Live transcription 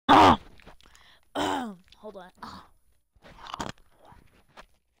hold on.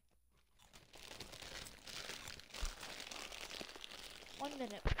 1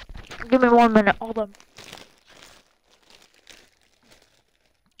 minute. Give me 1 minute. Hold on.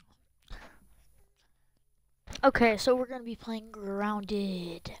 Okay, so we're gonna be playing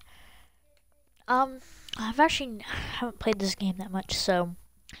Grounded. I've actually haven't played this game that much, so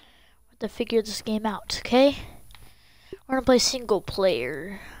I have to figure this game out. Okay, we're gonna play single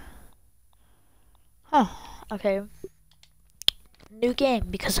player. Huh. Okay. New game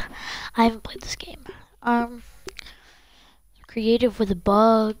because I haven't played this game. Creative with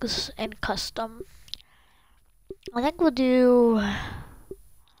bugs and custom. I think we'll do.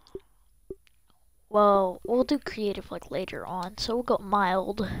 Well, we'll do creative like later on, so we'll go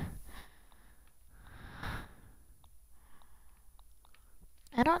mild.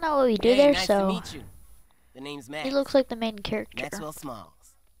 I don't know what we do there, nice so. To meet you. The name's Max. He looks like the main character. Maxwell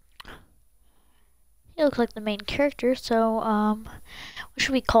Smalls. He looks like the main character, so what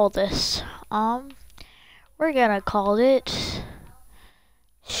should we call this? We're gonna call it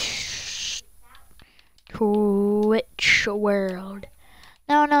Twitch World.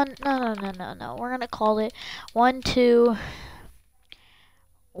 No. We're gonna call it 1, 2.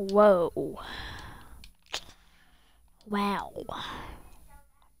 Whoa. Wow.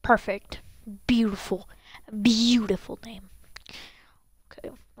 Perfect. Beautiful. Beautiful name.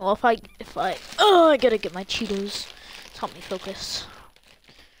 Okay. Well, I gotta get my Cheetos to help me focus.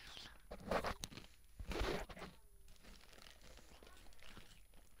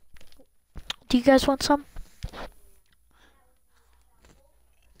 Do you guys want some?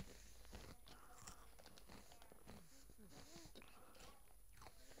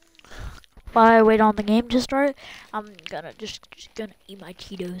 While I wait on the game to start, I'm gonna just gonna eat my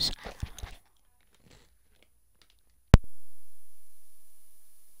Cheetos.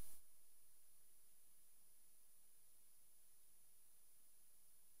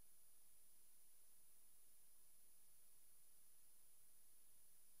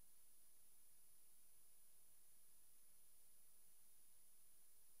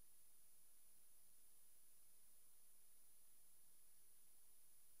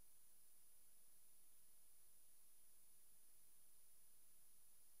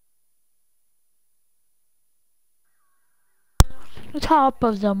 The top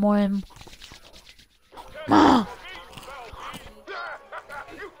of the morning.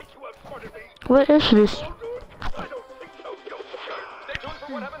 What is this?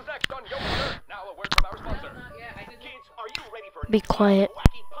 Be quiet.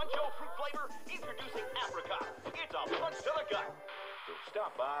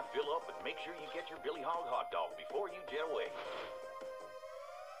 Stop by, fill up, and make sure you get your Billy Hog hot dog before you jet away.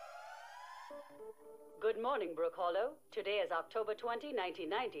 Good morning, Brook Hollow. Today is October 20,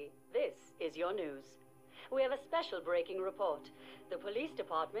 1990. This is your news. We have a special breaking report. The police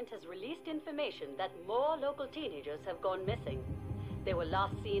department has released information that more local teenagers have gone missing. They were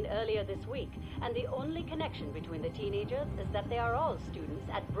last seen earlier this week, and the only connection between the teenagers is that they are all students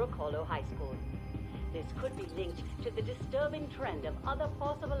at Brook Hollow High School. This could be linked to the disturbing trend of other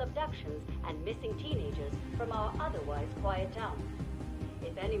possible abductions and missing teenagers from our otherwise quiet town.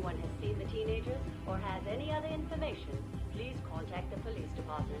 If anyone has seen the teenagers or has any other information, please contact the police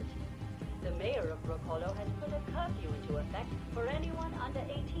department. The mayor of Brook Hollow has put a curfew into effect for anyone under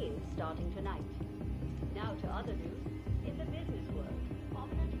 18 starting tonight. Now to other news. In the business world,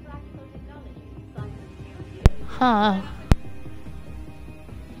 prominent practical technology signs a few years. Huh.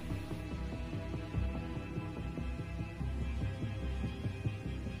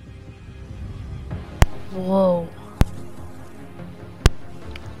 Whoa.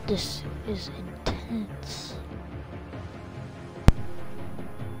 This is intense.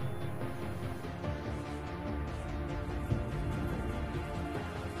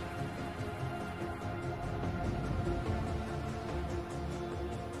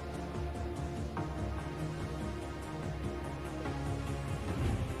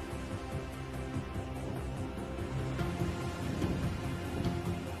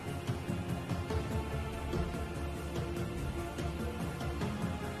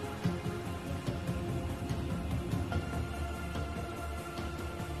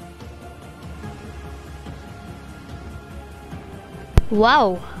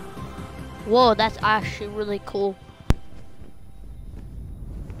 Wow. Whoa, that's actually really cool.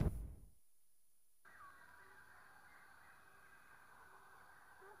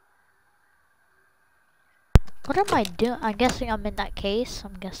 What am I doing? I'm guessing I'm in that case.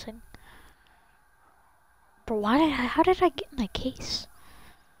 I'm guessing. But how did I get in that case?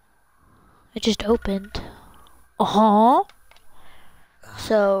 It just opened. Uh-huh.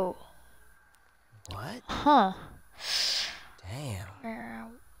 So. What? Huh. Damn. Where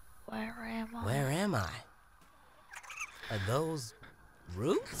am I? Where am I? Are those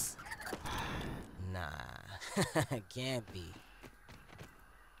roots? Nah, can't be.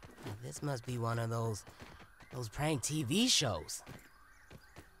 This must be one of those prank TV shows.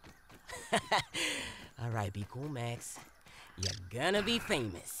 Alright, be cool, Max. You're gonna be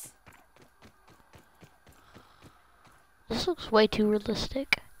famous. This looks way too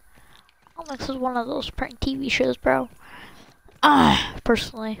realistic. Oh, this is one of those prank TV shows, bro.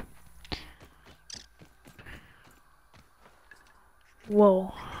 Personally.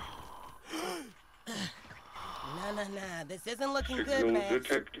 Whoa. Nah, this isn't looking good, Max.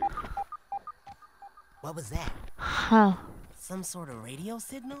 What was that? Huh. Some sort of radio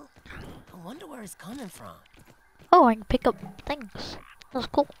signal? I wonder where it's coming from. Oh, I can pick up things. That's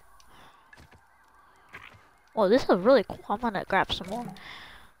cool. Oh, this is really cool. I'm gonna grab some more.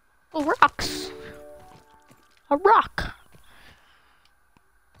 Oh, rocks. A rock.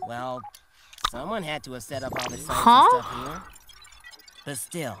 Well, someone had to have set up all the signs Huh? and stuff here. But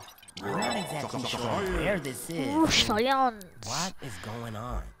still, I'm not exactly sure where this is. Oh, and science. what is going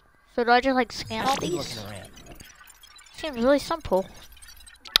on? So do I just like scan all Keep these? looking around. Seems really simple.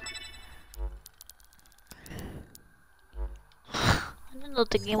 I didn't know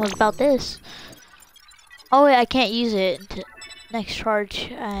the game was about this. Oh wait, I can't use it until next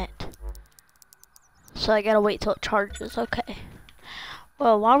charge at. So I gotta wait till it charges. Okay.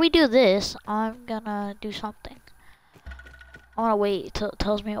 Well, while we do this, I'm gonna do something. I wanna wait till it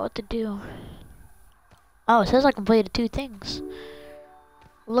tells me what to do. Oh, it says I completed 2 things.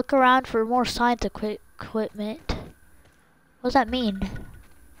 Look around for more science equipment. What does that mean?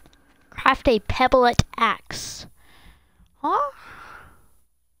 Craft a pebblet axe. Huh?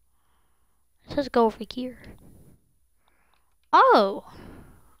 It says go over here. Oh!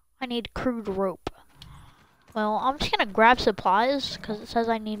 I need crude rope. Well, I'm just gonna grab supplies because it says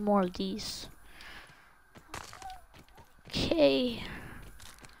I need more of these. Okay.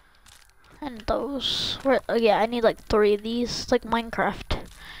 And those. Oh, yeah, I need like 3 of these. It's like Minecraft.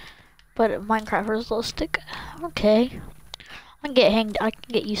 But Minecraft is realistic. Okay. I can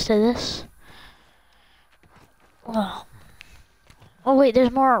get used to this. Oh. Oh wait,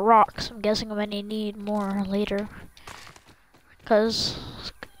 there's more rocks. I'm guessing I'm gonna need more later. Cause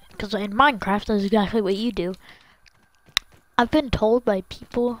in Minecraft, that's exactly what you do. I've been told by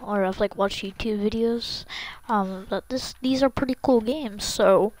people, or I've like watched YouTube videos, that these are pretty cool games.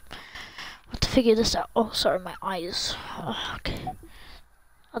 So I have to figure this out. Oh, sorry, my eyes. Oh, okay.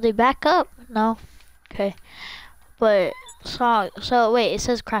 Are they back up? No. Okay. But so wait, it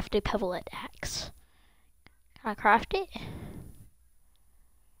says craft a pebblet axe. Can I craft it?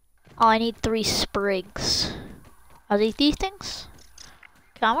 Oh, I need 3 sprigs. Are these things?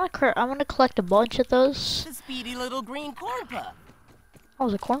 Okay, I'm gonna collect a bunch of those. The speedy little green corn puff. Oh,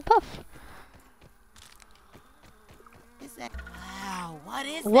 it's a corn puff. Is that? Wow, what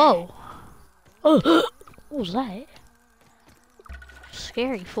is Whoa. Oh, what was that?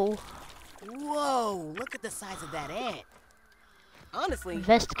 Scary fool. that? Whoa, look at the size of that ant. Honestly,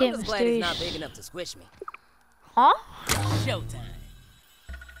 Investigate I'm just glad he's not mysterious- big enough to squish me. Huh? Showtime.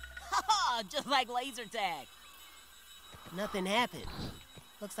 Haha, just like laser tag. Nothing happened.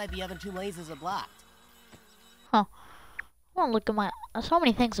 Looks like the other 2 lasers are blocked. Huh. I wanna look at my. So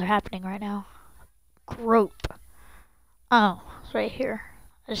many things are happening right now. Grope. Oh, it's right here.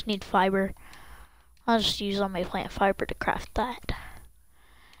 I just need fiber. I'll just use all my plant fiber to craft that.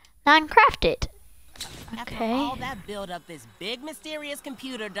 Now I can craft it. After Okay. all that build-up, this big mysterious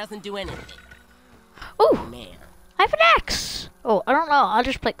computer doesn't do anything. Ooh, Man, I have an axe. Oh, I don't know. I'll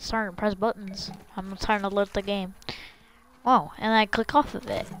just like start and press buttons. I'm trying to load the game. Oh, and I click off of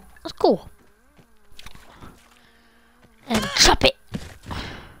it. That's cool. And chop it.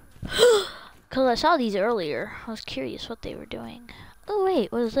 Cause I saw these earlier. I was curious what they were doing. Oh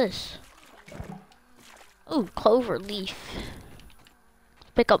wait, what is this? Ooh, clover leaf.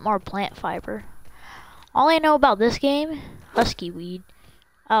 Pick up more plant fiber. All I know about this game, husky weed.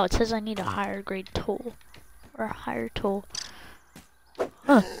 Oh, it says I need a higher grade tool. Or a higher tool.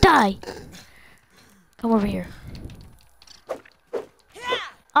 Die! Come over here.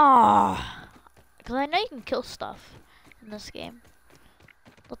 Ah, because I know you can kill stuff in this game.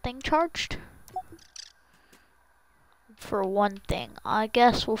 The thing charged? For one thing. I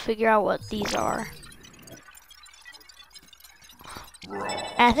guess we'll figure out what these are.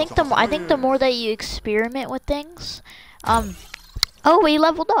 And I think the more that you experiment with things, oh, we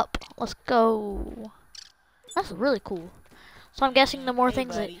leveled up. Let's go. That's really cool. So I'm guessing the more hey,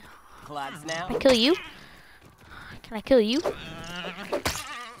 things that buddy. Clocks now. Can I kill you? Can I kill you?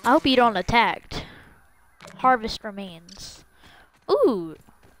 I hope you don't attack. Harvest remains. Ooh,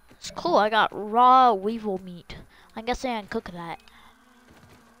 it's cool. I got raw weevil meat. I guess I can cook that.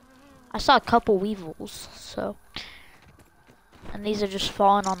 I saw a couple weevils, so. And these are just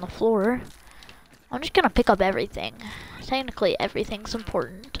falling on the floor. I'm just gonna pick up everything. Technically, everything's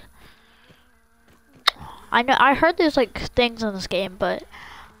important. I heard there's like things in this game, but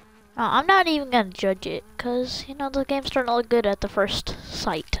I'm not even gonna judge it, cause you know the game's starting to look good at the first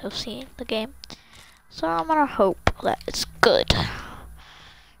sight of seeing the game. So I'm gonna hope that it's good.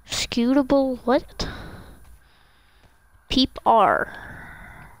 Scutable what? Peep R.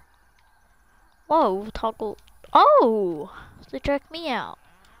 Whoa, toggle. Oh, they check me out.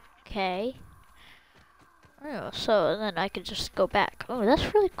 Okay. Oh, so then I could just go back. Oh,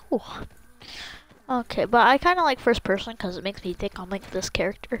 that's really cool. Okay, but I kind of like first person because it makes me think I'm like this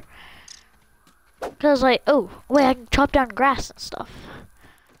character. Because like, oh, wait, I can chop down grass and stuff.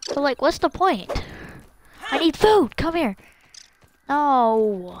 But like, what's the point? I need food. Come here.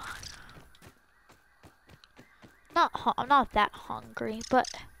 No. I'm not that hungry, but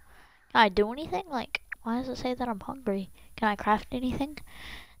can I do anything? Like, why does it say that I'm hungry? Can I craft anything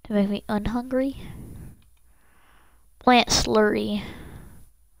to make me unhungry? Plant slurry.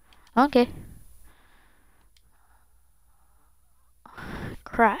 Okay.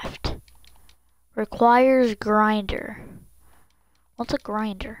 Craft. Requires grinder. What's a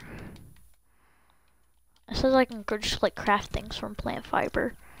grinder? It says I can just like craft things from plant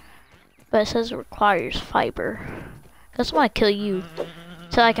fiber. But it says it requires fiber. Guess I'm gonna kill you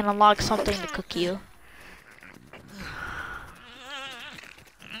so I can unlock something to cook you.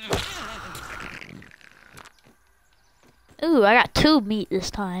 Ooh, I got 2 meat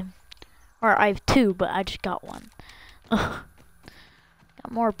this time. Or I have 2, but I just got 1. Got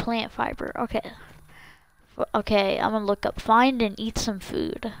more plant fiber. Okay. Okay, I'm gonna look up find and eat some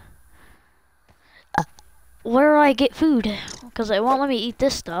food. Where do I get food? Because it won't let me eat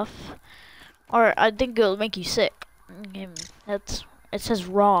this stuff. Or I think it'll make you sick. It says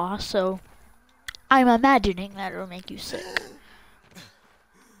raw, so I'm imagining that it'll make you sick.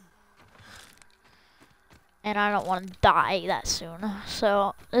 And I don't want to die that soon.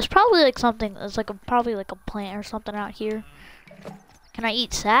 So there's probably like something. There's like probably like a plant or something out here. Can I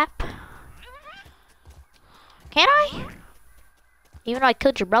eat sap? Can I? Even though I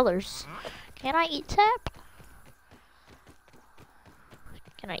killed your brothers, can I eat sap?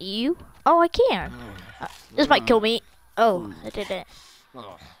 Can I eat you? Oh, I can. This might kill me. Oh, it didn't.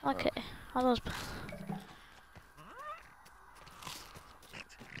 Okay. All those.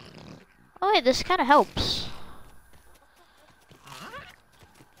 Oh wait, this kind of helps.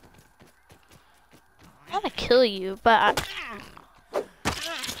 I want to kill you, but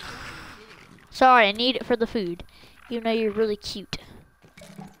sorry, I need it for the food. You know you're really cute.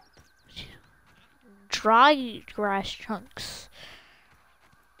 Dry grass chunks.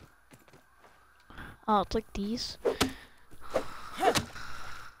 Oh, it's like these.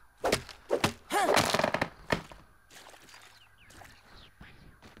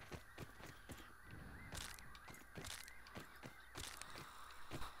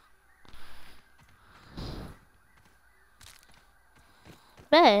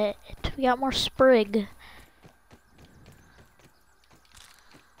 Bet we got more sprig.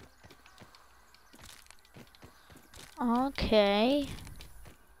 Okay.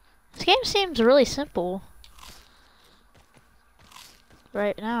 This game seems really simple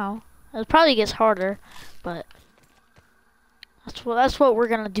right now. It probably gets harder, but that's what we're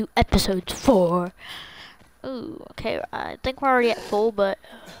gonna do episodes for. Ooh, okay. I think we're already at full, but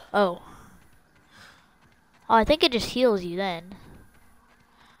oh, I think it just heals you then.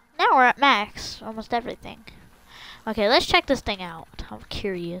 Now we're at max, almost everything. Okay, let's check this thing out. I'm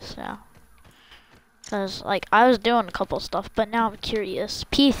curious now. Cause like I was doing a couple stuff, but now I'm curious.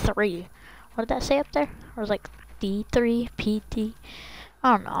 P3. What did that say up there? Or was like D3, PT?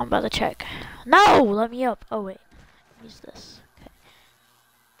 I don't know. I'm about to check. No, let me up. Oh wait, use this. Okay.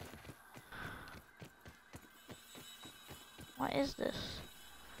 What is this?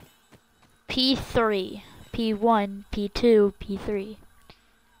 P3, P1, P2, P3.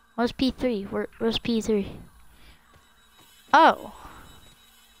 What's P3? Where's P3? Oh.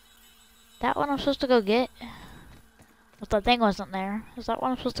 That one I'm supposed to go get? But the thing wasn't there. Is that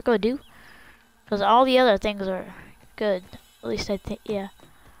what I'm supposed to go do? Because all the other things are good. At least I think, yeah.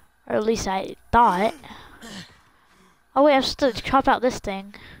 Or at least I thought. Oh wait, I'm supposed to chop out this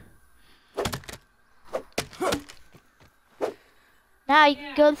thing. Now you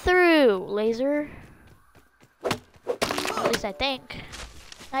can go through, laser. At least I think.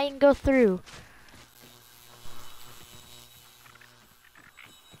 Now you can go through.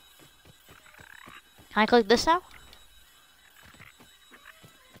 Can I click this now?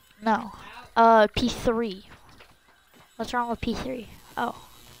 No. P3. What's wrong with P3? Oh.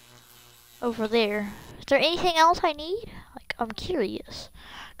 Over there. Is there anything else I need? Like, I'm curious.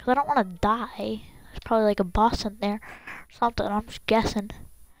 Because I don't want to die. There's probably like a boss in there. Something, I'm just guessing.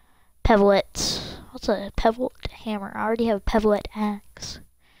 Pebblets. What's a pebblet hammer? I already have a pebblet axe.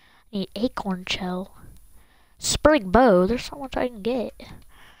 I need acorn shell. Sprig bow. There's so much I can get.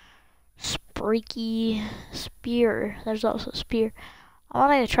 Spriky spear. There's also a spear. I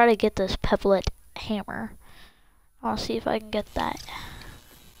want to try to get this pebblet hammer. I want to see if I can get that.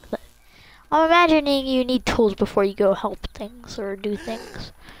 I'm imagining you need tools before you go help things or do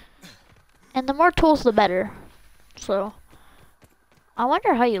things. And the more tools, the better. So, I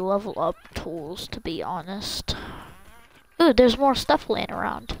wonder how you level up tools, to be honest. Ooh, there's more stuff laying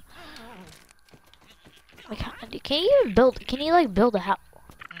around. Like, can you even build, can you like build a house?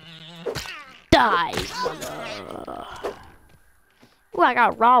 Die, mother. Ooh, I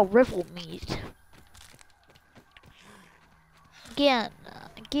got raw riffle meat. Again.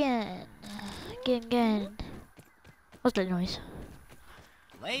 What's that noise?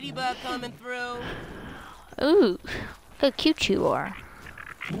 Ladybug coming through. Ooh, look how cute you are.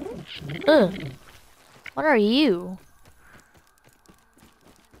 Ugh. What are you?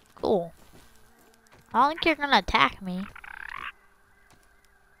 Cool. I don't think you're gonna attack me.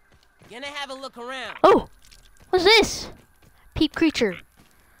 Gonna have a look around. Oh! What's this? Peep creature.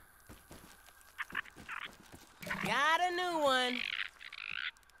 Got a new one.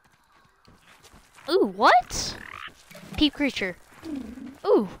 Ooh, what? Peep creature.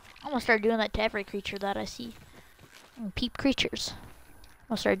 Ooh, I'm gonna start doing that to every creature that I see. Peep creatures. I'm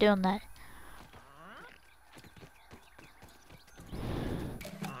gonna start doing that.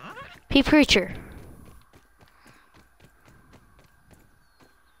 Peep creature.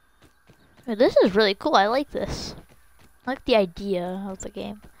 Ooh, this is really cool. I like this. I like the idea of the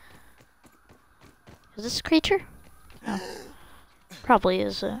game. Is this a creature? No. Probably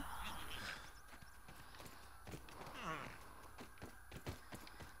is a...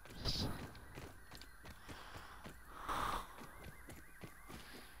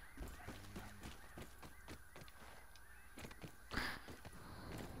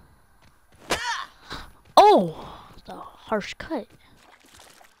 Oh! The harsh cut.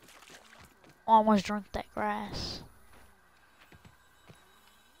 Almost drank that grass.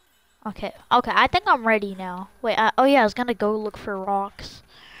 Okay, I think I'm ready now. Wait, oh yeah, I was gonna go look for rocks.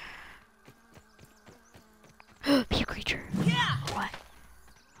 Pew creature. Yeah. What?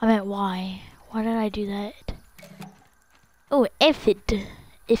 I meant why? Why did I do that? Oh, Iphid.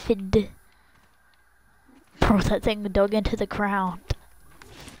 Bro, that thing dug into the ground.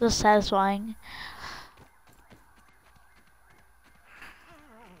 This is satisfying.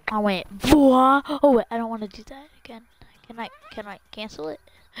 I went, Voah! Oh wait, I don't want to do that again. Can I cancel it?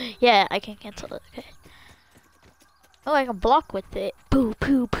 Yeah, I can cancel it, okay. Oh, I can block with it. Poo,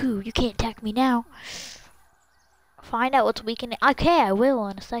 poo, poo, you can't attack me now. Find out what's weakening. Okay, I will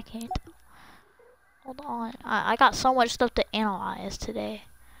in a second. Hold on, I got so much stuff to analyze today.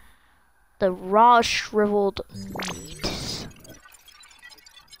 The raw shriveled meat.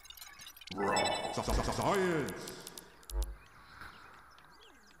 Science.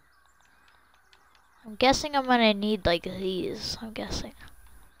 I'm guessing I'm gonna need like these, I'm guessing.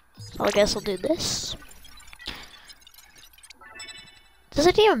 So I guess I'll do this. Does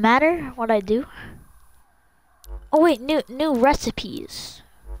it even matter what I do? Oh wait, new recipes.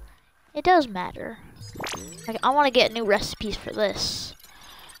 It does matter. Like, I want to get new recipes for this.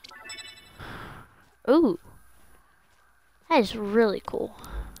 Ooh. That is really cool.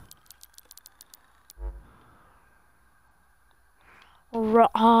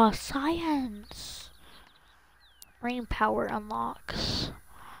 Science. Rain power unlocks.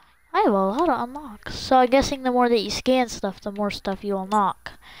 I have a lot of unlocks. So I'm guessing the more that you scan stuff, the more stuff you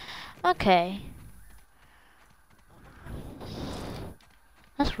unlock. Okay.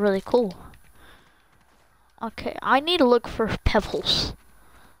 That's really cool. Okay, I need to look for pebbles.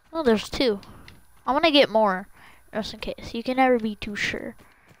 Oh, there's 2. I'm gonna get more, just in case. You can never be too sure.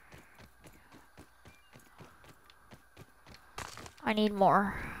 I need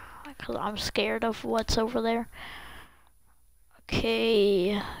more, because I'm scared of what's over there.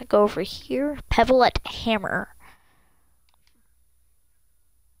 Okay, I go over here. Pebblet hammer.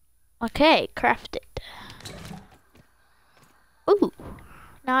 Okay, craft it. Ooh,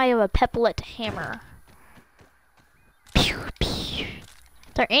 now I have a pebblet hammer. Pew, pew.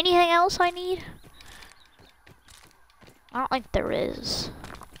 Is there anything else I need? I don't think there is.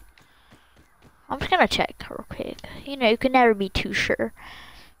 I'm just gonna check real quick. You know, you can never be too sure.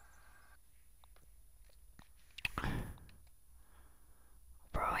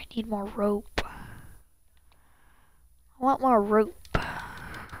 I need more rope. I want more rope.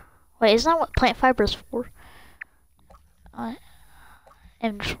 Wait, isn't that what plant fiber is for?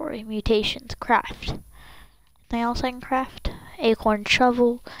 Inventory, mutations, craft. Anything else I can craft? Acorn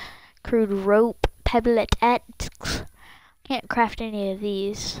shovel, crude rope, pebblet axe. Can't craft any of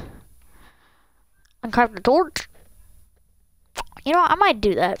these. Uncraft a torch. You know what, I might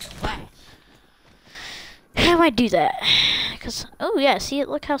do that. I might do that. Cause oh yeah, see,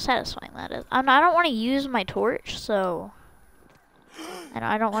 look how satisfying that is. I don't want to use my torch, so. And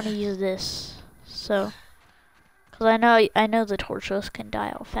I don't want to use this, so. Cause I know the torchless can die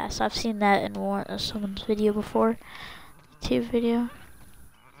out fast. I've seen that in someone's video before, YouTube video.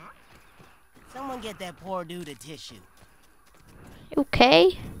 Someone get that poor dude a tissue.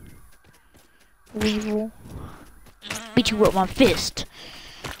 Okay. Weevil. Beat you with my fist.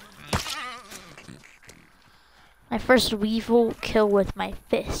 My first weevil kill with my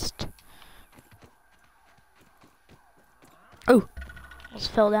fist. Oh,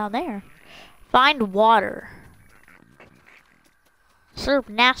 almost fell down there. Find water. Serve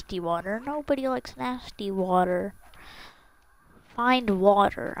nasty water. Nobody likes nasty water. Find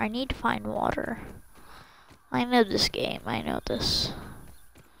water. I need to find water. I know this game. I know this.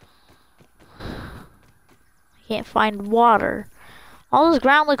 I can't find water. All this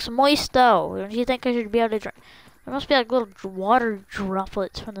ground looks moist though. Don't you think I should be able to drink? There must be like little water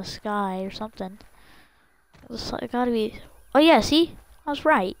droplets from the sky or something. It's like, gotta be. Oh yeah, see? I was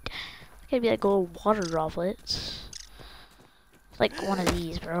right. It's gotta be like little water droplets. It's like one of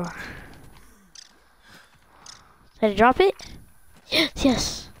these, bro. Did I drop it?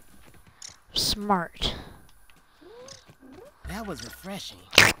 Yes. Smart. That was refreshing.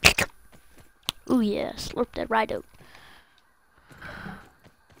 Ooh yeah, slurp that right up.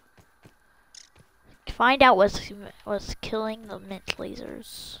 Find out what's killing the mint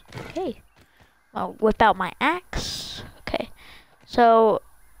lasers. Okay. I'll whip out my axe. Okay. So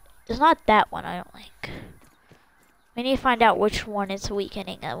it's not that one, I don't think. We need to find out which one it's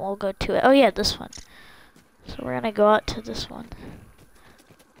weakening and we'll go to it. Oh yeah, this one. So we're gonna go out to this one.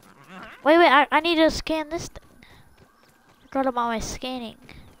 Wait, I need to scan this thing. I forgot about my scanning.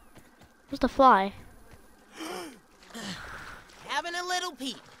 Where's the fly? Having a little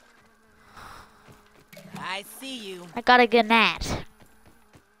peep. I see you. I got a gnat.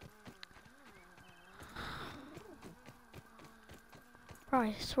 Bro,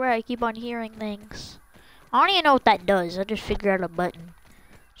 I swear I keep on hearing things. I don't even know what that does. I just figured out a button.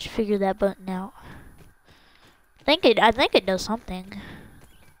 Just figure that button out. I think it does something.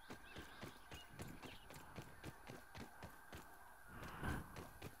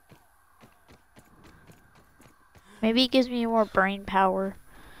 Maybe it gives me more brain power.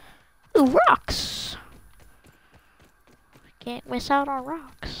 Ooh, rocks! Can't miss out on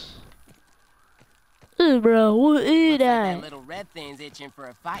rocks. Ooh, bro, what is That that? little red thing's itching for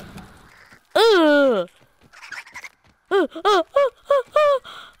a fight. Ugh!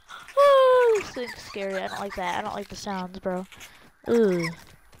 This thing's scary. I don't like that. I don't like the sounds, bro. Ugh.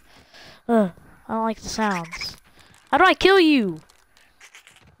 I don't like the sounds. How do I kill you?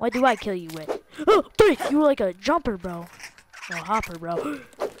 What do I kill you with? Oh, frick! You were like a jumper, bro. Or a hopper, bro.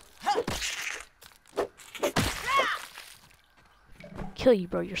 Kill you,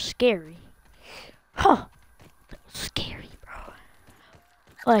 bro. You're scary. Huh. That was scary, bro.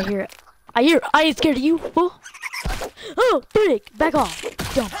 Oh, I hear it. I ain't scared of you, fool. Oh, frick! Back off.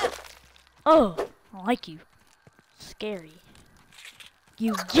 Jump. Oh, I don't like you. Scary.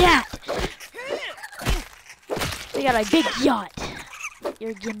 You yacht! We got a big yacht.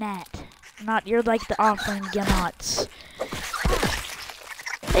 You're gnat. You're like the offering gnats.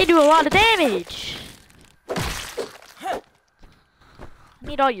 They do a lot of damage. I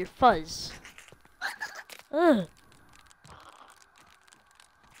need all your fuzz. Ugh.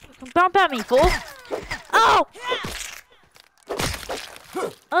 Bump at me, fool. Oh!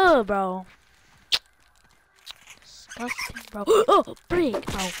 Oh, bro. Disgusting, bro. Oh, freak,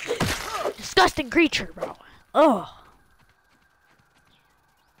 bro. Disgusting creature, bro. Oh.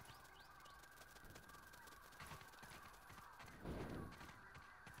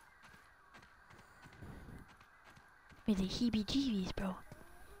 Me the heebie-jeebies, bro.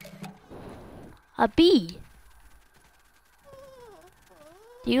 A bee.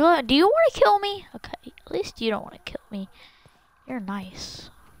 Do you want to kill me? Okay, at least you don't want to kill me. You're nice.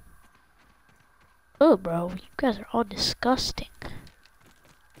 Oh, bro, you guys are all disgusting.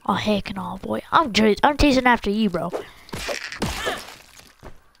 Oh, heck and all, boy. I'm chasing after you, bro. Cause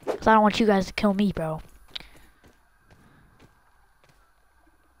I don't want you guys to kill me, bro.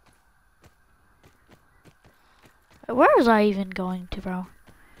 Where was I even going to, bro?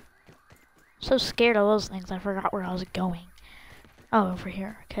 So scared of those things, I forgot where I was going. Oh, over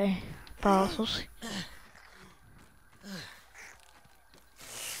here. Okay. Bro,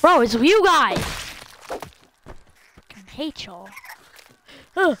 Bro, it's you guys! Fucking hate y'all.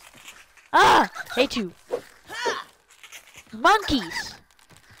 Hate you. Monkeys!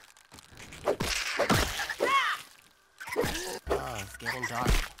 Oh, it's getting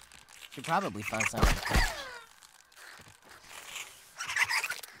dark. Should probably find somewhere to cook.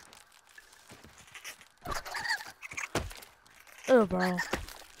 Oh, bro.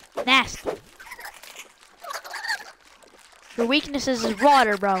 Nasty. Your weaknesses is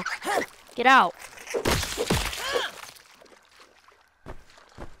water, bro. Get out.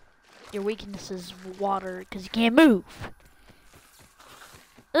 Your weakness is water because you can't move.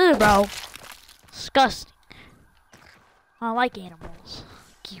 Ugh, bro. Disgusting. I don't like animals.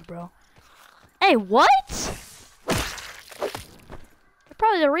 Fuck you, bro. Hey, what? You're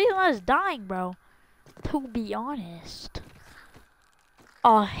probably the reason I was dying, bro. To be honest.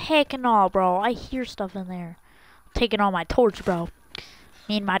 Oh, heck no, bro. I hear stuff in there. I'm taking all my torch, bro.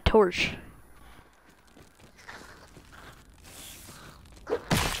 Need my torch.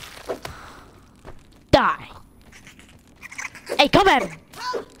 Die. Hey, come at me.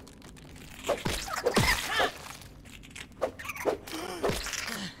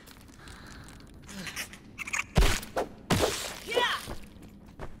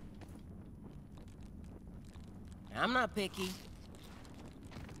 I'm not picky.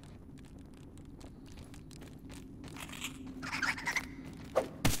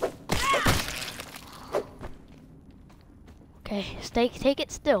 Okay, take it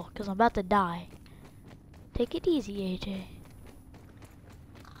still, because I'm about to die. Take it easy, AJ.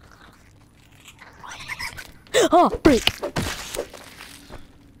 Oh, break!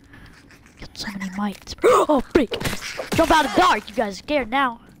 Got so many mites. Oh, break! Jump out of the dark! You guys are scared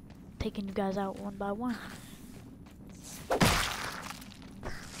now. Taking you guys out one by one.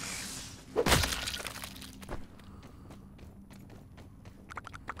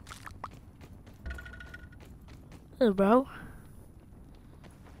 Oh, bro.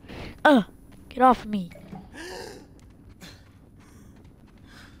 Get off of me.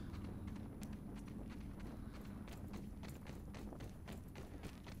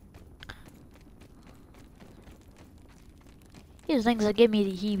 These things that give me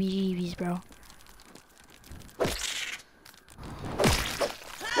the heebie-jeebies, bro.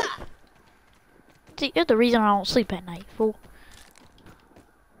 See, you're the reason I don't sleep at night, fool.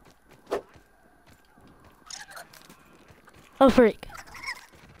 Oh, freak.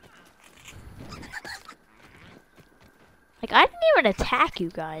 Like, I didn't even attack you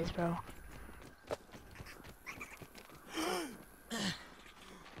guys, bro.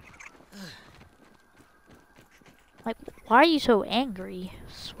 Like, why are you so angry?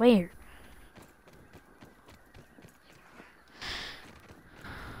 I swear.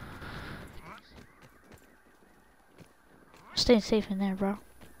 Stay safe in there, bro.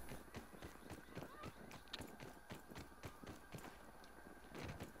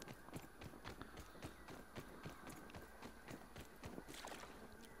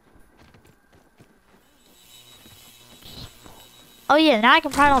 Oh yeah, now I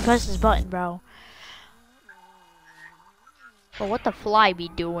can probably press this button, bro. But what the fly be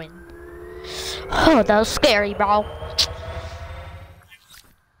doing? Oh, that was scary, bro.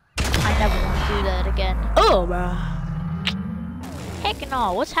 I never want to do that again. Oh, bro. Heck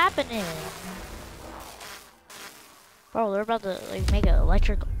no, what's happening? Bro, they're about to like make an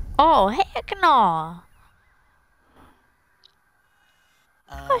electric. Oh, heck no.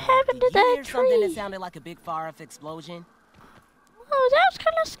 What happened to Did you that hear something that tree? sounded like a big fire-off explosion? Oh, that's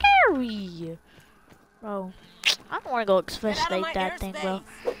kind of scary. Bro, I don't want to go infestate that thing, bro.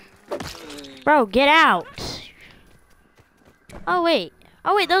 Bro, get out. Oh, wait.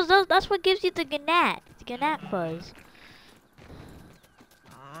 Oh, wait, that's what gives you the Gnat. The Gnat fuzz.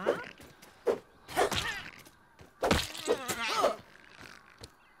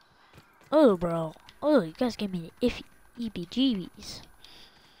 Oh, bro. Oh, you guys gave me the iffy EBGBs.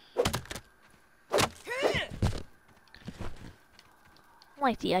 I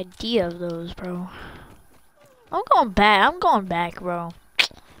like the idea of those, bro. I'm going back, bro.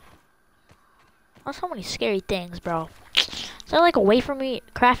 There's so many scary things, bro. So like away from me,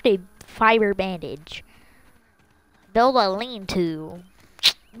 craft a fiber bandage. Build a lean-to.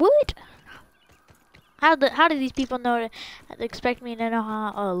 What? How do these people know to expect me to know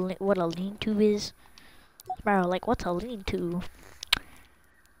how what a lean-to is? Bro, like what's a lean-to?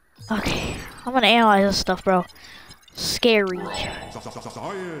 Okay, I'm gonna analyze this stuff, bro. Scary.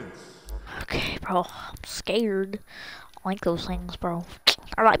 Science. Okay, bro, I'm scared. I like those things, bro.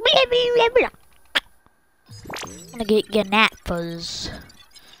 are like, blah, blah, blah, blah. I'm gonna get gnat fuzz.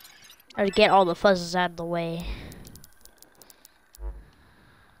 Or to get all the fuzzes out of the way.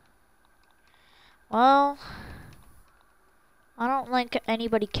 Well, I don't think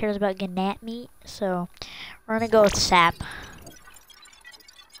anybody cares about gnat meat, so we're gonna go with sap.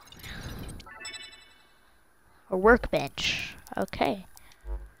 A workbench. Okay.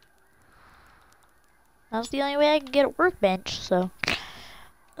 That's the only way I can get a workbench, so.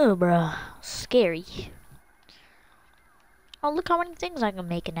 Oh, bruh. Scary. Oh, look how many things I can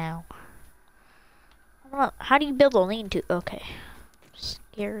make now. How do you build a lean-to? Okay.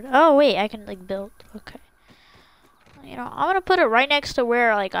 Scared. Oh, wait. I can, like, build. Okay. You know, I'm gonna put it right next to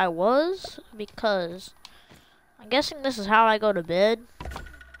where, like, I was. Because I'm guessing this is how I go to bed.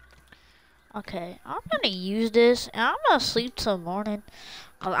 Okay. I'm gonna use this. And I'm gonna sleep till morning.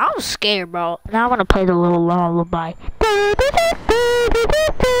 Cause I'm scared, bro. Now I'm gonna play the little lullaby.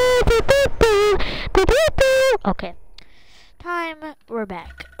 Okay. Time. We're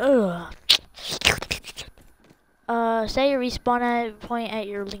back. Ugh. Say your respawn point at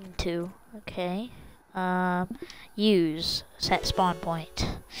your lean-to. Okay. Use. Set spawn point.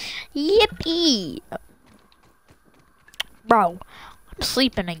 Yippee! Bro. I'm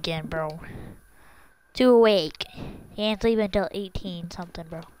sleeping again, bro. Too awake. Can't sleep until 18 something,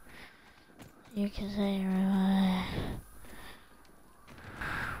 bro. You can say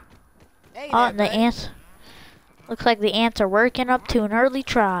Hey oh, there, the buddy. ants. Looks like the ants are working up to an early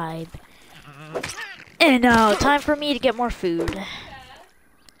tribe. And now, time for me to get more food.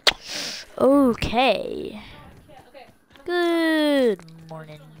 Okay. Good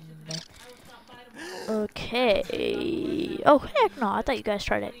morning. Okay. Oh, heck no. I thought you guys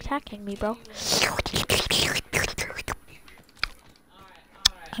tried attacking me, bro.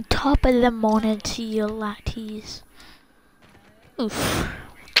 On top of the morning to you latties. Oof.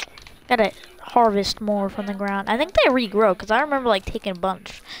 Gotta harvest more from the ground. I think they regrow, because I remember, like, taking a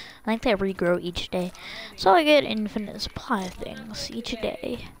bunch. I think they regrow each day. So I get infinite supply of things each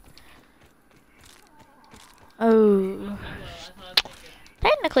day. Oh.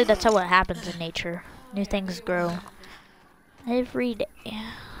 Technically, that's how it happens in nature. New things grow every day.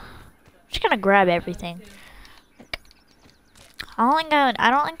 I'm just gonna grab everything. I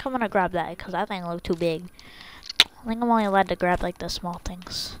don't think I'm gonna grab that because that thing looked too big. I think I'm only allowed to grab like the small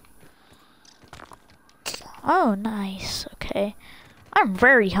things. Oh, nice. Okay. I'm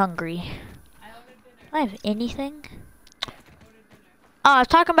very hungry. Do I have anything? Oh, I was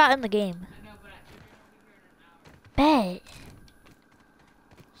talking about in the game. Bet.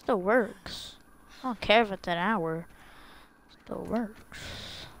 Still works. I don't care if it's an hour. Still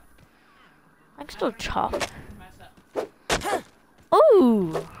works. I can still chop.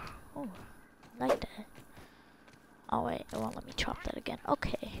 Ooh! Oh, I like that. Oh wait, it won't let me chop that again.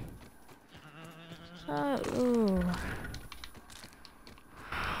 Okay. So, ooh.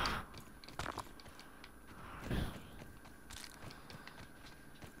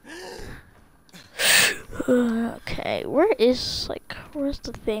 Okay, where's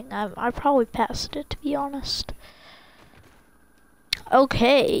the thing? I probably passed it, to be honest.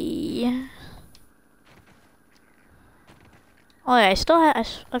 Okay. Oh yeah,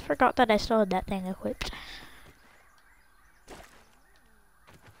 I forgot that I still had that thing equipped.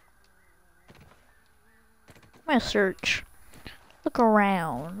 I'm gonna search. Look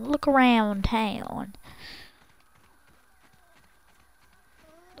around town.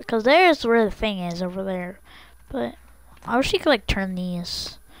 Because there's where the thing is over there. But I wish you could like turn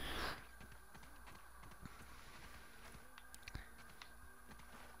these.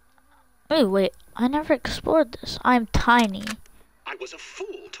 Oh wait, I never explored this. I'm tiny. I was a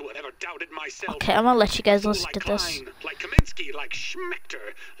fool to have ever doubted myself. Okay, I'm gonna let you guys listen like to this. Klein, like Kaminsky, like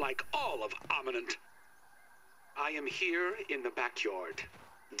Schmechter, like all of Ominent. I am here in the backyard.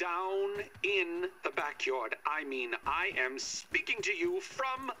 Down in the backyard. I mean, I am speaking to you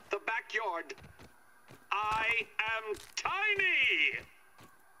from the backyard. I am tiny!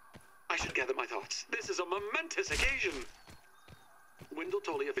 I should gather my thoughts. This is a momentous occasion. Wendell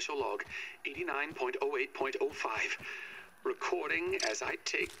Tully official log 89.08.05. Recording as I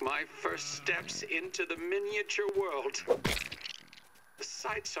take my first steps into the miniature world. The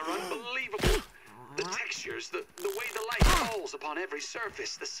sights are unbelievable. The textures, the way the light falls upon every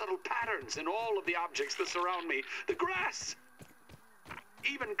surface, the subtle patterns in all of the objects that surround me, the grass.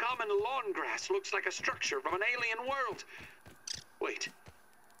 Even common lawn grass looks like a structure from an alien world. Wait,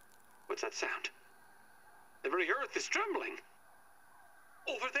 what's that sound? The very earth is trembling.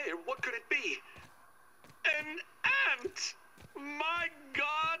 Over there, what could it be? An ant! My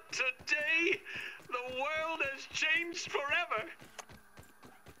God, today, the world has changed forever.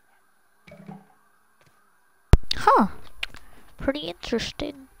 pretty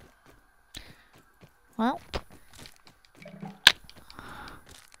interesting. Well.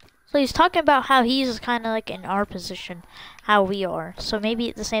 So he's talking about how he's kind of like in our position, how we are. So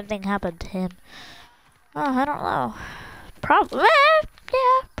maybe the same thing happened to him. Oh, I don't know. Probably.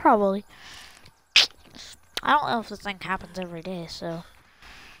 Yeah, probably. I don't know if this thing happens every day, so.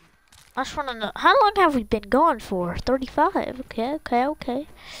 I just want to know, how long have we been going for? 35. Okay.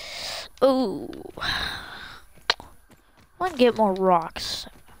 Ooh. I want to get more rocks.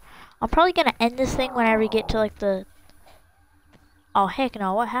 I'm probably going to end this thing whenever we get to like the... Oh, heck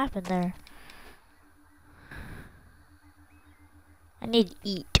no, what happened there? I need to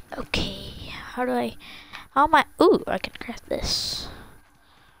eat. Okay, how am I? Ooh, I can craft this.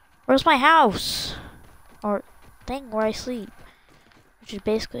 Where's my house? Or thing where I sleep. Which is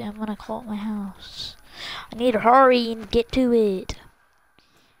basically, I'm gonna call it my house. I need to hurry and get to it.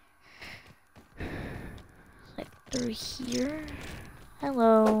 Like through here.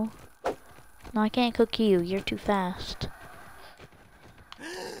 Hello. No, I can't cook you. You're too fast.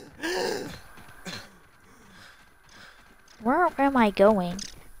 Where am I going?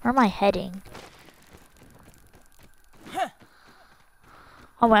 Where am I heading?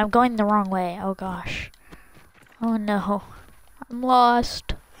 Oh, wait, I'm going the wrong way. Oh, gosh. Oh, no. I'm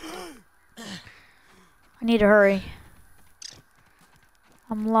lost. I need to hurry.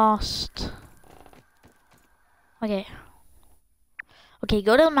 I'm lost. Okay. Okay,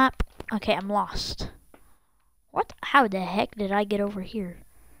 go to the map. Okay, I'm lost. What? How the heck did I get over here?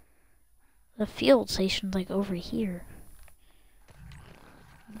 The field station's like over here.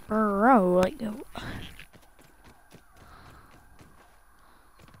 Bro, like...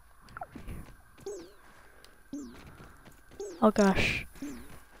 Oh gosh. I'm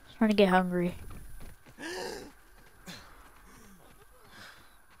starting to get hungry.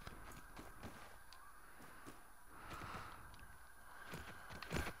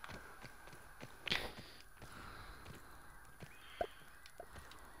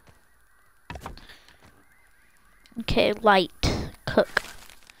 Okay, light. Cook.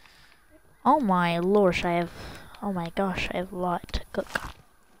 Oh my lord, oh my gosh, I have a lot to cook.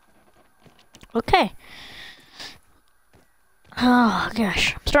 Okay. Oh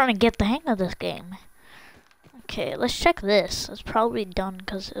gosh, I'm starting to get the hang of this game. Okay, let's check this. It's probably done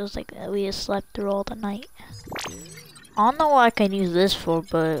because it was like we just slept through all the night. I don't know what I can use this for,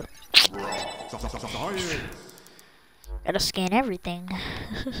 but gotta scan everything.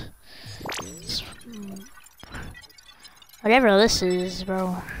 Whatever this is,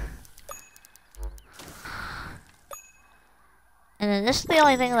 bro. And then this is the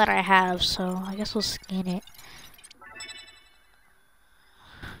only thing that I have, so I guess we'll scan it.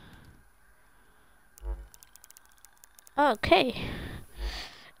 Okay.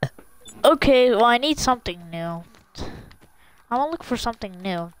 Okay, well I need something new. I wanna look for something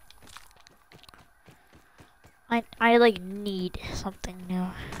new. I like need something new.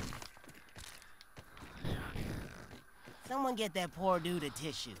 Someone get that poor dude a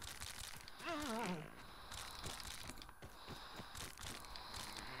tissue.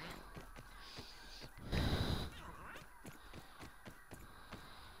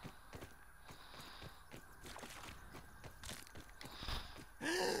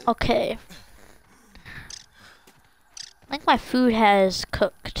 Okay. I think my food has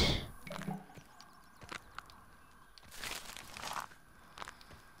cooked.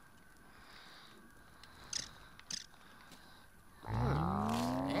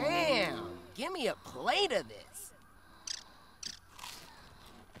 Damn! Give me a plate of this.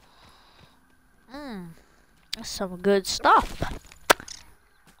 That's some good stuff.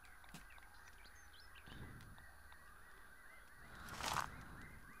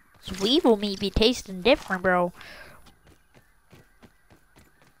 This weevil meat be tasting different, bro.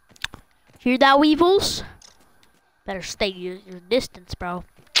 Hear that, weevils? Better stay your distance, bro.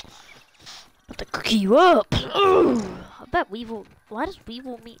 About to cook you up. Ugh. I bet weevil. Why does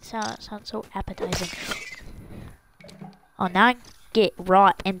weevil meat sound so appetizing? Oh, now I get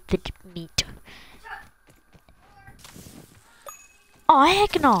raw infant meat. Oh,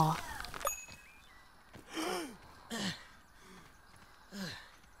 heck no.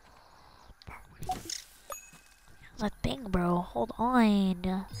 That's a thing, bro. Hold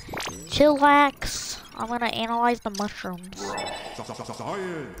on. Chillax. I'm gonna analyze the mushrooms.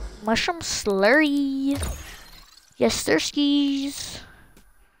 Science. Mushroom slurry. Yes, sir, skis.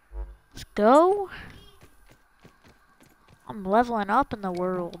 Let's go. I'm leveling up in the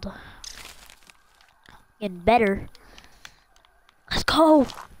world. Getting better. Let's go.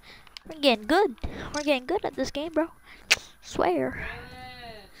 We're getting good. We're getting good at this game, bro. Swear.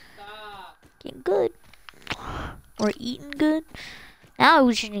 Getting good. Or eating good. Now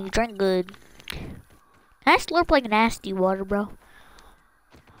we just need to drink good. I slurp like nasty water, bro.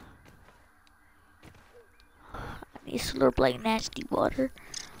 I need to slurp like nasty water.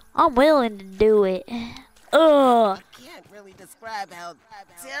 I'm willing to do it. Ugh. I can't really describe how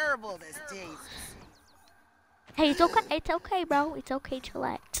terrible this tastes. Hey, it's okay. It's okay, bro. It's okay.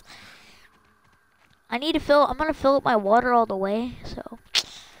 Chillax. I'm gonna fill up my water all the way. So,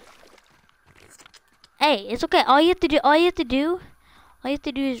 hey, it's okay. All you have to do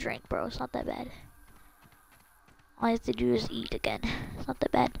is drink, bro. It's not that bad. All you have to do is eat again. It's not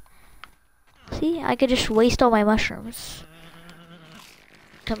that bad. See, I could just waste all my mushrooms.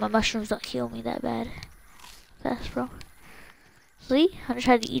 Cause my mushrooms don't heal me that bad. Fast, bro. See, I just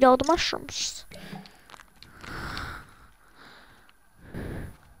had to eat all the mushrooms.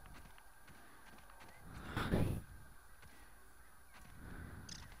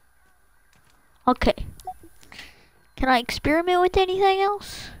 Okay. Can I experiment with anything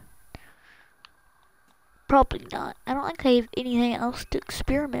else? Probably not. I don't think I have anything else to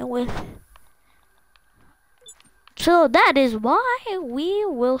experiment with. So that is why we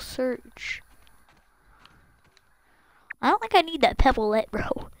will search. I don't think I need that pebblelet,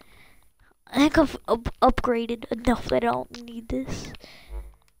 bro. I think I've upgraded enough that I don't need this.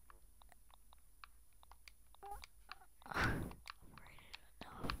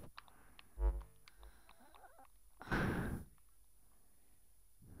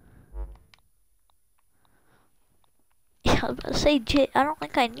 Yeah, I was about to say, Jit, I don't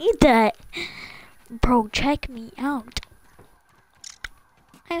think I need that. Bro, check me out.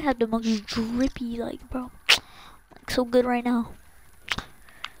 I have the most drippy, like, bro. Like, so good right now.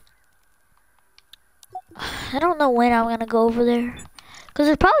 I don't know when I'm gonna go over there. Because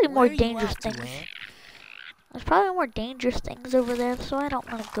there's probably more dangerous things. There's probably more dangerous things over there, so I don't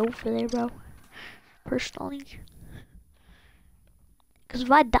want to go over there, bro. Personally. Because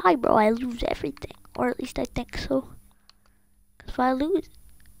if I die, bro, I lose everything. Or at least I think so. Because if I lose...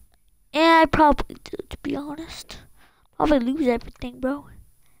 Yeah, I probably do, to be honest. Probably lose everything, bro.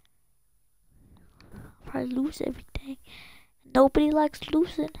 Probably lose everything. Nobody likes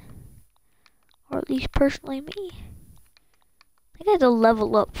losing. Or at least personally me. I think I have to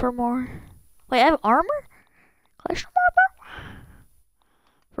level up for more. Wait, I have armor? Question mark, bro?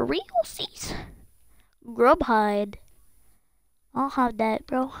 For realsies. Grub hide. I don't have that,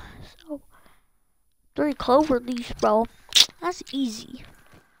 bro. So, 3 clover leaves, bro. That's easy.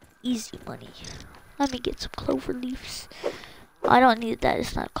 Easy money. Let me get some clover leaves. I don't need that.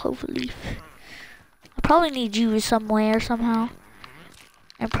 It's not clover leaf. I probably need you somewhere, somehow.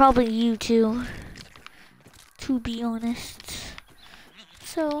 And probably you too. To be honest.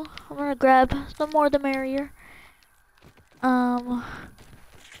 So, I'm gonna grab the more the merrier.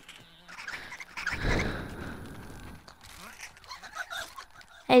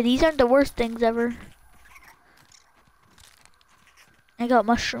 Hey, these aren't the worst things ever. I got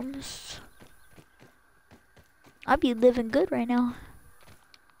mushrooms. I be living good right now.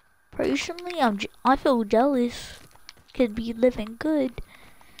 Personally, I feel jealous. Could be living good.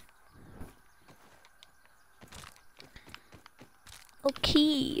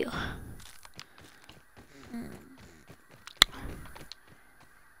 Okay.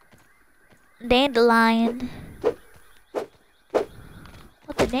 Dandelion.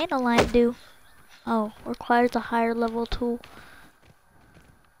 What the dandelion do? Oh, requires a higher level tool.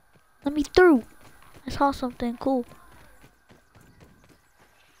 Let me through. I saw something cool.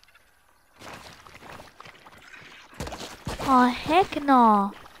 Aw, heck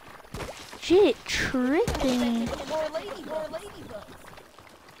no. Shit, tripping.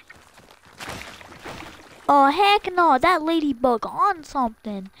 Oh, heck no. That ladybug on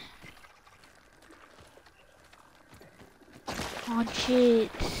something. Oh,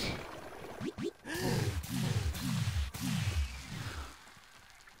 shit.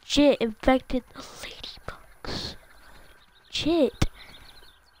 Shit infected the ladybugs. Shit.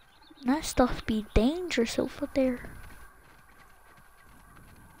 That stuff be dangerous over there.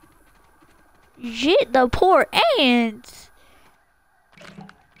 Shit, the poor ants.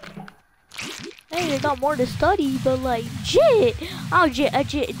 Hey, they got more to study, but like, Jit. Oh, Jit.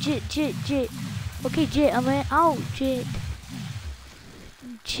 Okay, Jit, I'm out, Jit.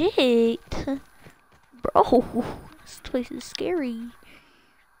 Jit. Bro, this place is scary.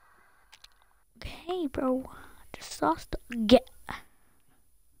 Okay, bro. Just saw stuff.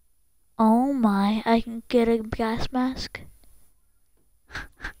 Oh my, I can get a gas mask.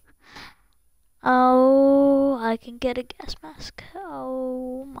 Oh, I can get a gas mask.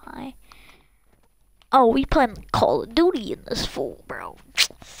 Oh my. Oh, we playing Call of Duty in this fool, bro.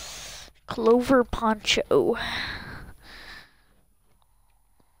 Clover poncho.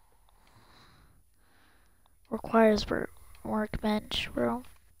 requires workbench, bro.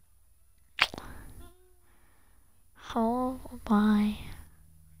 Oh my.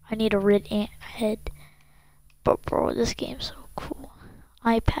 I need a red ant head. But bro, this game's so cool.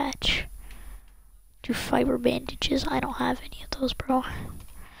 Eye patch. Do fiber bandages. I don't have any of those, bro.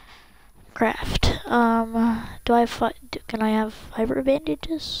 Craft. Do I have can I have fiber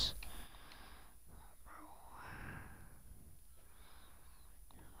bandages?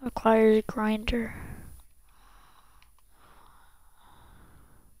 Requires a grinder.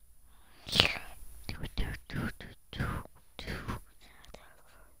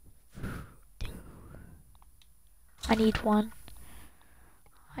 I need one.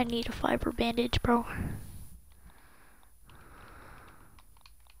 I need a fiber bandage, bro.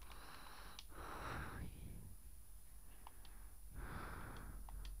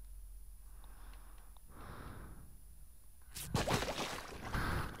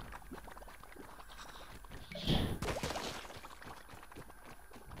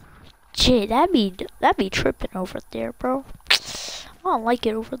 Shit, that'd be tripping over there, bro. I don't like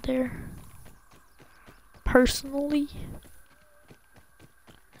it over there. Personally.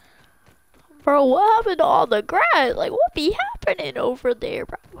 Bro, what happened to all the grass? Like, what be happening over there,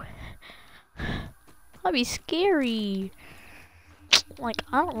 bro? That'd be scary. Like,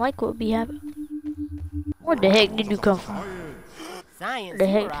 I don't like what be happening. Where the heck did you come from? Science, The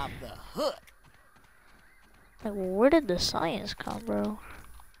you heck? were off the hook. Like, where did the science come, bro?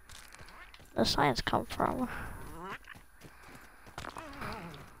 The science come from?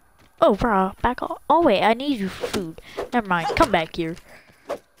 Oh, bro, back off. Oh, wait, I need you for food. Never mind, come back here.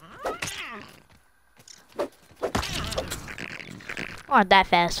 Not that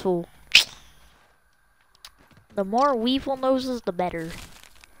fast, fool. The more weevil noses, the better.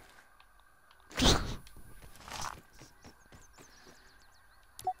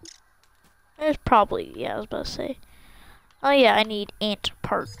 There's probably, yeah, I was about to say. Oh yeah, I need ant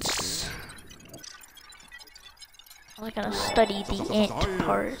parts. I'm gonna study the ant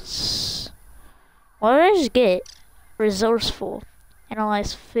parts. What did I just get? Resourceful.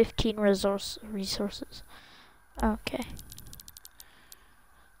 Analyze 15 resources. Okay.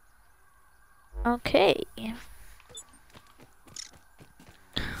 Okay.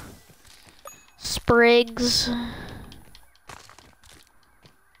 Sprigs.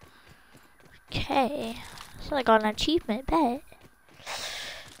 Okay. So I got an achievement, bet.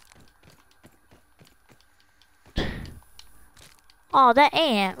 Oh, that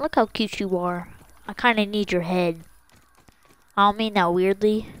ant. Look how cute you are. I kinda need your head. I don't mean that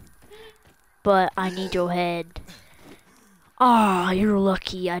weirdly, but I need your head. Ah, oh, you're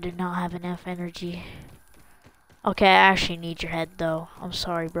lucky I did not have enough energy. Okay, I actually need your head though. I'm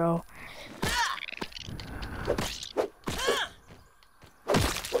sorry, bro.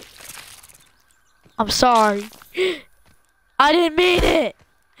 I'm sorry. I didn't mean it.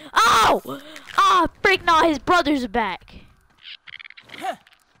 Oh! Ah, freak no, his brothers are back.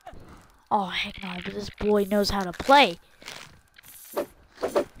 Oh, heck no, but this boy knows how to play.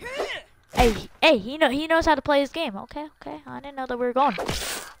 Hey, he knows how to play his game. Okay. I didn't know that we were going.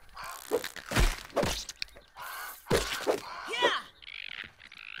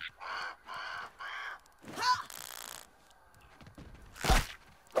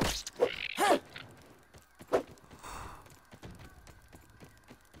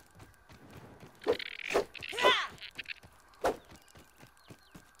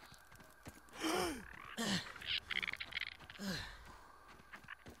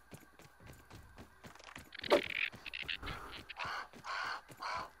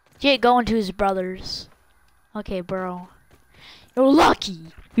 Jay going to his brothers. Okay, bro. You're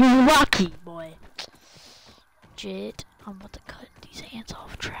lucky. You're lucky, boy. Jit, I'm about to cut these ants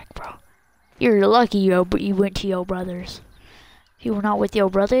off track, bro. You're lucky, yo, but you went to your brothers. If you were not with your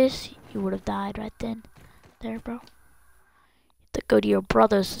brothers, you would have died right then. There, bro. You have to go to your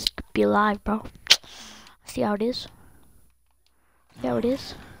brothers to be alive, bro. See how it is? See how it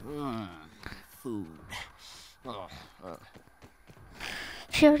is? Food.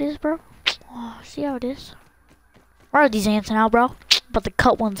 See how it is, bro? Oh, see how it is? Where are these ants now, bro? About to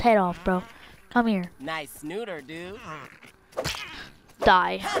cut one's head off, bro. Come here. Nice snooter, dude.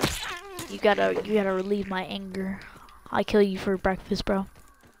 Die. You gotta relieve my anger. I kill you for breakfast, bro.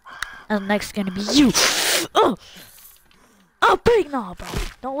 And next gonna be you. Oh, big no, bro.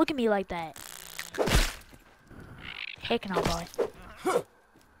 Don't look at me like that. Heck no, boy.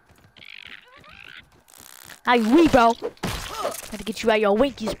 How you weak, bro? Gotta get you at your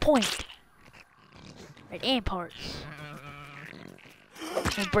Winky's point. Right, ant parts.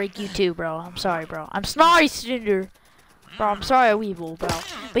 I'll break you too, bro. I'm sorry, bro. I'm sorry, Cinder. Bro, I'm sorry, Weevil, bro.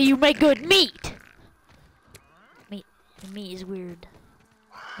 But you make good meat. Your meat is weird.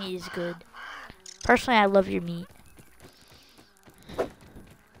 Meat is good. Personally, I love your meat.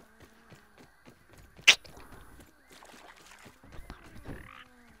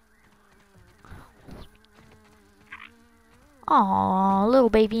 Aw, little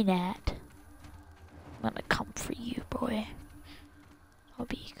baby gnat. I'm gonna come for you, boy. I'll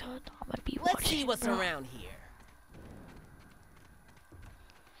be good. I'm gonna be Let's watching, see what's bro. around here.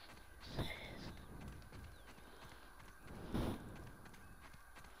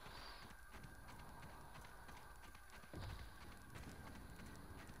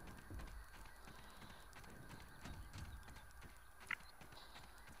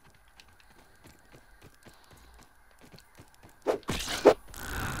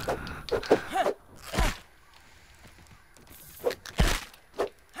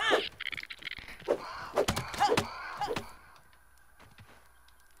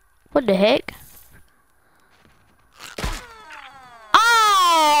 What the heck?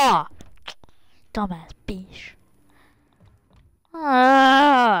 Ah! Dumbass bitch.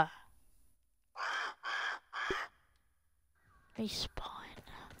 Ah! Respawn.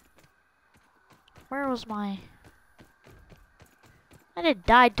 Where was my... I did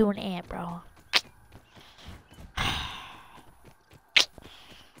die to an ant, bro. Died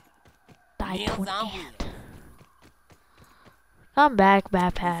to Meals an on ant. wheels. Come back, I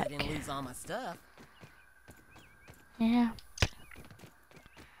backpack. didn't lose all my stuff. Yeah.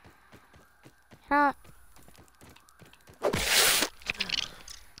 Huh.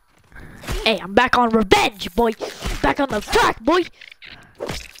 Hey, I'm back on revenge, boy. Back on the track, boy.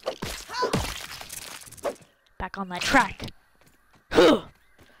 Back on that track.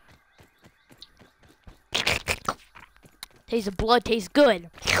 Taste of blood tastes good.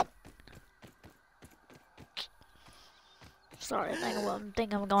 Sorry, I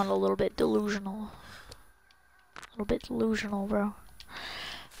think I'm going a little bit delusional. A little bit delusional, bro. I'm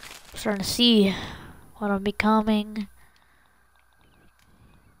starting to see what I'm becoming.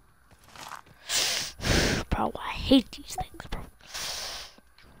 Bro, I hate these things, bro.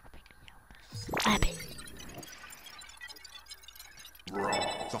 Slap it.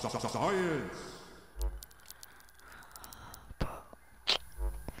 Science.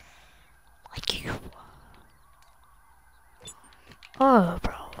 Like you. Oh,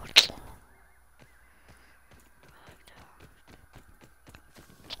 bro.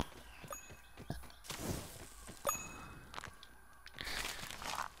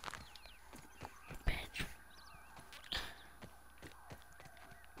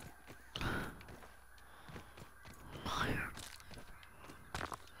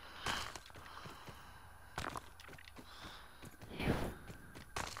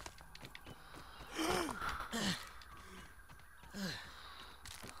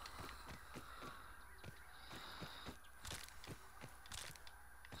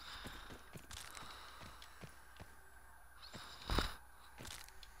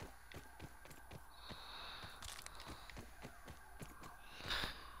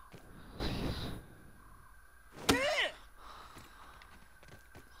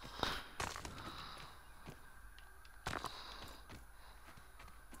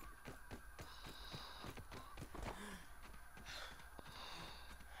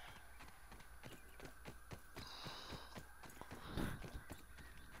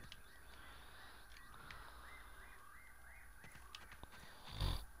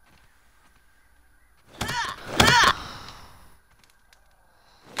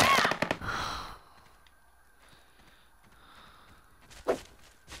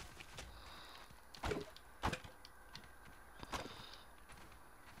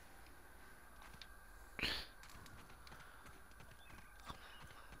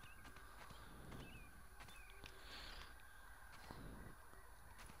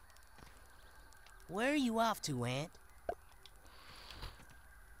 Where are you off to, Ant?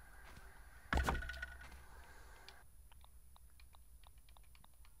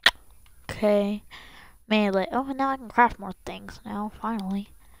 Okay. Melee. Oh, now I can craft more things now, finally.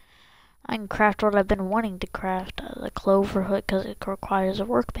 I can craft what I've been wanting to craft. The clover hood, because it requires a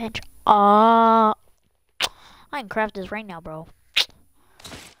workbench. I can craft this right now, bro.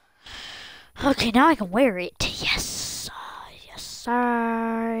 Okay, now I can wear it. Yes. Yes,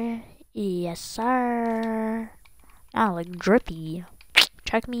 sir. Yes, sir. Now I look drippy.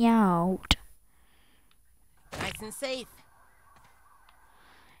 Check me out. Nice and safe.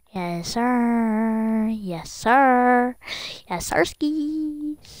 Yes, sir. Yes, sir. Yes, sir,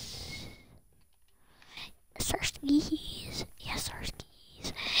 skis. Yes, sir, skis. Yes, sir,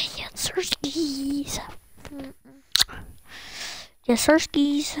 skis. Yes, sir, skis. Yes, sir,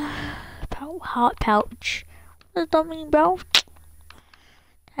 skis. Hot pouch. What does that mean, bro?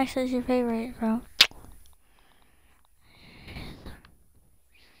 Actually, your favorite, bro.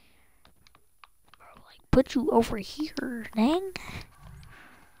 Put you over here, dang.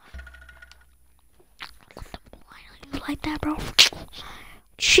 Like that, bro.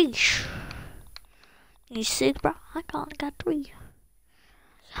 Sheesh. You sick, bro? I only got 3.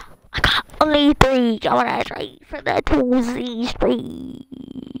 I got only 3. I want to trade for the 2Z3.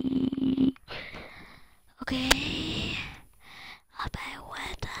 Okay. I bet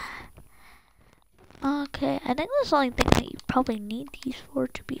what? Okay, I think that's the only thing that you probably need these for,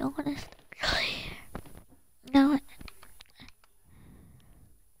 to be honest. No.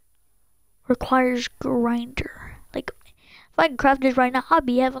 Requires grinder. Like, if I can craft this right now, I'd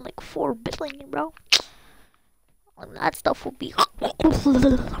be having like 4 billion, bro. That stuff will be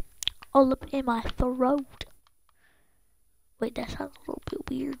all up in my throat. Wait, that sounds a little bit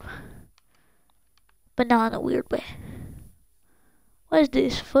weird. But not in a weird way. What is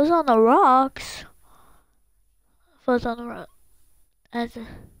this? Fuzz on the rocks? Fuzz on the rock. As a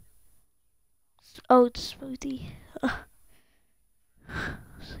oat smoothie.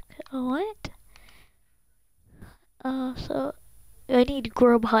 What? So I need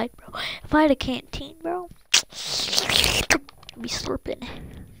grub hide, bro. If I had a canteen, bro, I'd be slurping.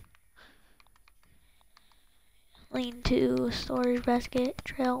 Lean to storage basket,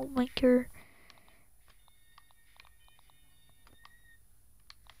 trail maker.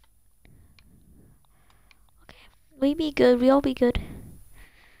 Okay, we be good. We all be good.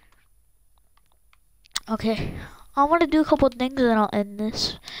 Okay, I want to do a couple of things and then I'll end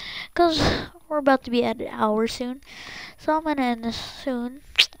this. Because we're about to be at an hour soon. So I'm going to end this soon.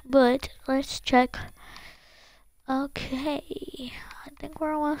 But let's check. Okay, I think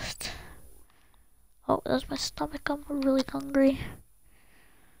we're almost. Oh, that's my stomach. I'm really hungry.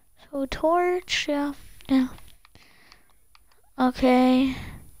 So torch, yeah. Okay.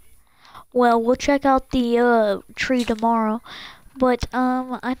 Well, we'll check out the tree tomorrow. But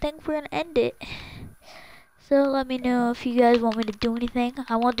I think we're gonna end it. So let me know if you guys want me to do anything.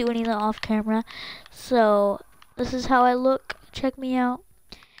 I won't do anything off camera. So this is how I look. Check me out.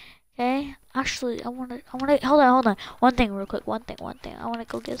 Okay. Actually, I wanna hold on. One thing real quick. One thing. I wanna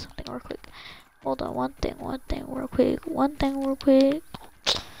go get something real quick. Hold on. One thing real quick.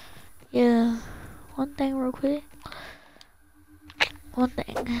 Yeah. One thing real quick. One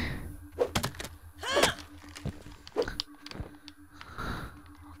thing.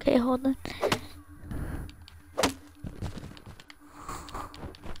 Okay, hold on.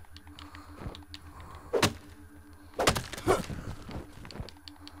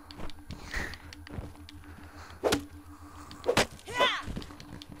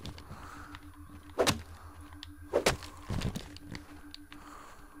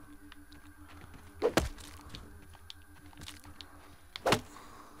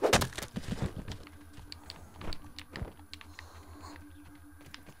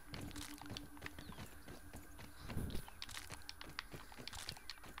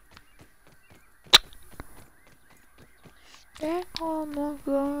 Oh my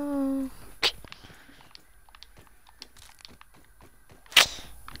god.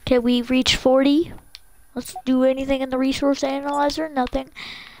 Okay, we reached 40. Let's do anything in the resource analyzer. Nothing.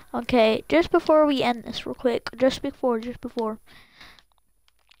 Okay, just before we end this real quick. Just before.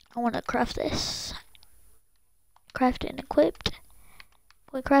 I want to craft this. Craft and equipped.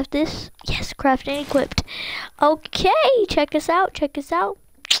 Can we craft this? Yes, craft and equipped. Okay, check us out.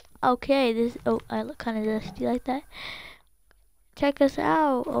 Okay, this. Oh, I look kind of dusty like that. Check us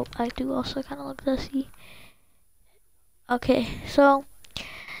out. Oh, I do also kind of look dusty. Okay, so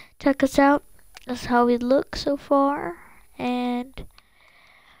check us out. That's how we look so far. And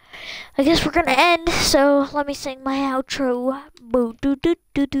I guess we're gonna end. So let me sing my outro. Boo doo doo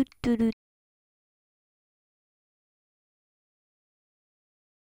doo doo doo doo